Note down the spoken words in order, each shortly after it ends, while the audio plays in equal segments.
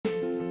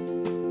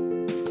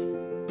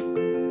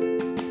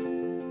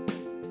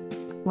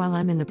While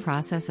I'm in the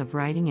process of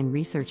writing and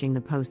researching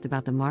the post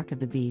about the mark of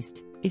the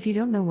beast, if you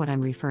don't know what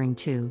I'm referring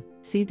to,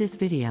 see this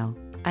video.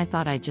 I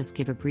thought I'd just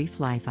give a brief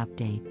life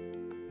update.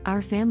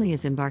 Our family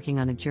is embarking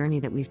on a journey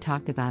that we've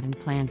talked about and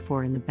planned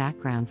for in the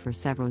background for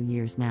several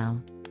years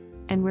now.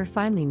 And we're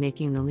finally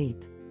making the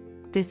leap.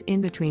 This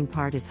in-between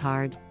part is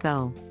hard,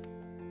 though.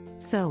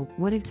 So,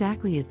 what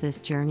exactly is this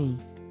journey?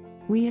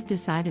 We have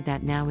decided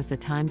that now is the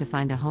time to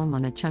find a home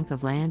on a chunk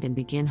of land and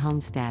begin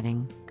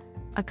homesteading.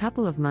 A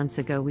couple of months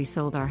ago we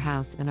sold our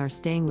house and are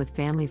staying with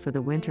family for the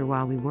winter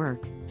while we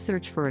work,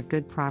 search for a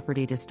good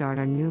property to start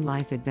our new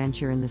life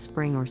adventure in the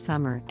spring or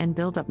summer, and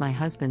build up my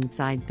husband's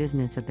side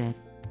business a bit.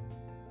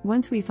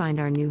 Once we find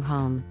our new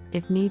home,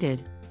 if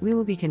needed, we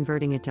will be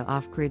converting it to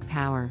off-grid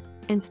power,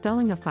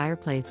 installing a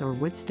fireplace or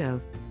wood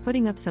stove,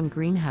 putting up some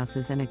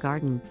greenhouses and a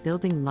garden,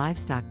 building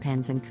livestock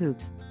pens and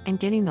coops, and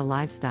getting the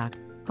livestock,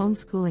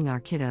 homeschooling our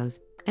kiddos,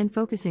 and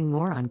focusing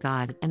more on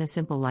God and a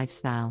simple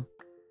lifestyle.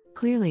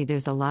 Clearly,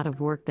 there's a lot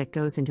of work that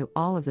goes into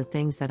all of the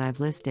things that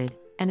I've listed,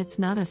 and it's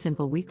not a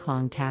simple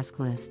week-long task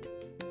list.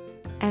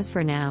 As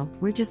for now,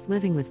 we're just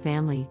living with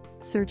family,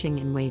 searching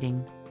and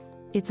waiting.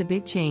 It's a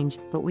big change,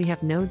 but we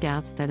have no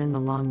doubts that in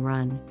the long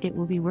run, it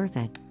will be worth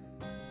it.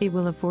 It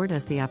will afford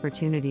us the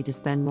opportunity to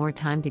spend more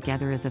time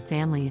together as a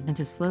family and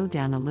to slow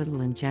down a little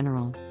in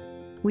general.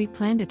 We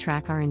plan to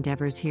track our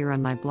endeavors here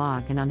on my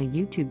blog and on a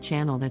YouTube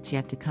channel that's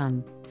yet to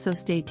come, so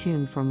stay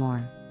tuned for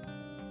more.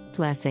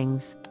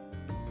 Blessings.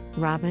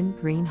 Robin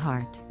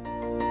Greenhart.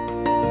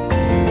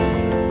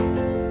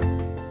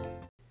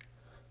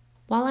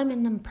 While I'm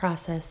in the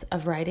process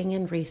of writing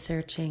and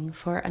researching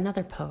for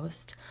another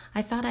post,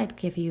 I thought I'd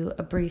give you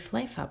a brief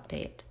life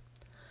update.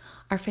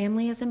 Our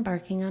family is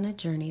embarking on a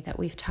journey that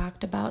we've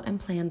talked about and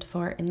planned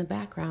for in the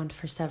background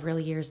for several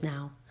years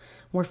now.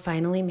 We're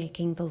finally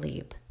making the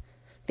leap.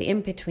 The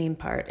in-between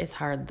part is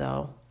hard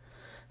though.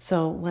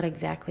 So what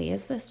exactly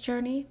is this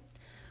journey?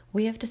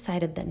 We have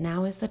decided that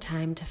now is the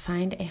time to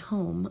find a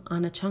home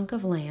on a chunk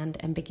of land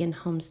and begin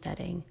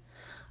homesteading.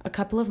 A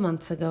couple of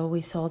months ago,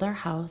 we sold our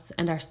house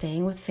and are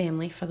staying with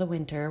family for the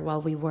winter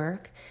while we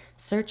work,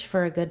 search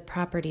for a good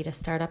property to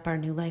start up our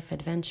new life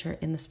adventure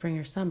in the spring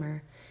or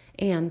summer,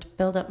 and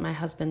build up my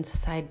husband's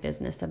side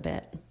business a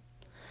bit.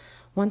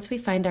 Once we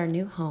find our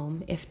new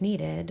home, if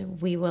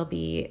needed, we will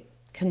be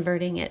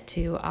converting it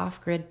to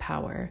off-grid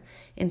power,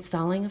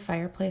 installing a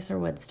fireplace or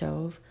wood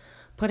stove,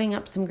 putting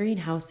up some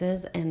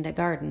greenhouses and a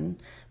garden,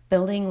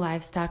 building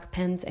livestock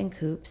pens and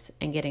coops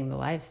and getting the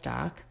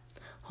livestock,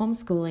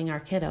 homeschooling our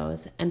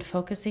kiddos, and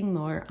focusing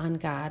more on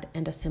God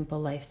and a simple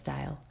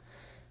lifestyle.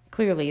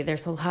 Clearly,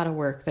 there's a lot of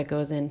work that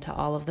goes into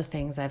all of the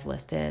things I've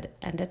listed,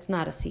 and it's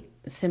not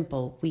a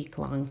simple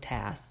week-long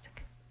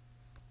task.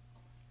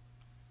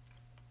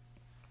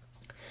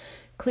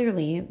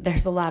 Clearly,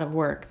 there's a lot of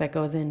work that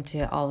goes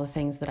into all the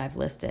things that I've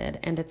listed,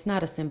 and it's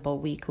not a simple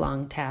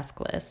week-long task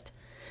list.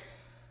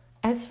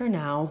 As for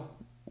now,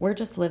 we're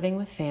just living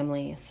with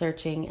family,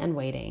 searching and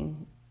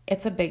waiting.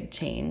 It's a big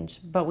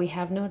change, but we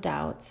have no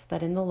doubts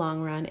that in the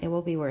long run it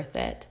will be worth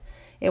it.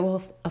 It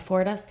will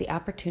afford us the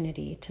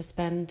opportunity to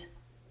spend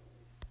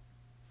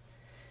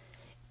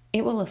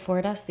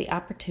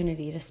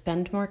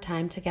more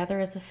time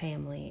together as a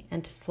family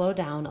and to slow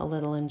down a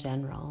little in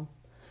general.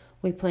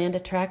 We plan to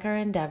track our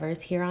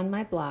endeavors here on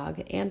my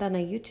blog and on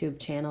a YouTube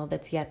channel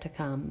that's yet to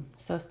come,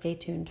 so stay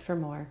tuned for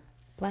more.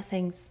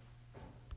 Blessings.